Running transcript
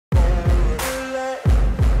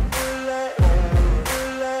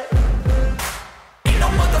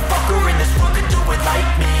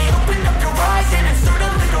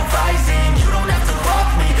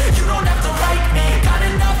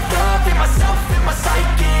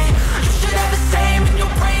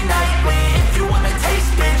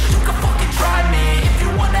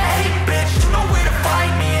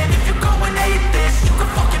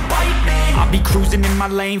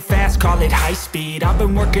lane fast, call it high speed. I've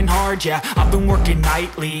been working hard, yeah, I've been working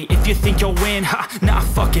nightly. If you think you'll win, ha, not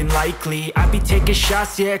fucking likely. I be taking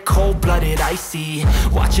shots, yeah, cold-blooded, icy.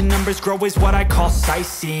 Watching numbers grow is what I call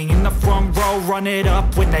sightseeing. In the front row, run it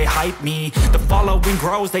up when they hype me. The following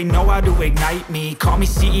grows, they know how to ignite me. Call me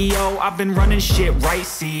CEO, I've been running shit right,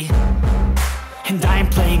 see. And I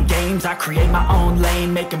ain't playing games, I create my own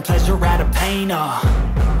lane, making pleasure out of pain,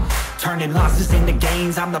 turning losses into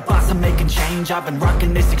gains. I'm the boss, I'm making change. I've been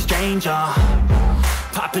rocking this exchange,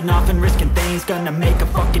 popping off and risking things. Gonna make a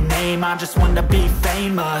fucking name, I just wanna be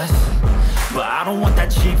famous. But I don't want that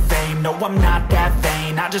cheap fame, no I'm not that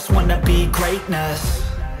vain. I just wanna be greatness.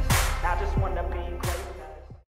 I just wanna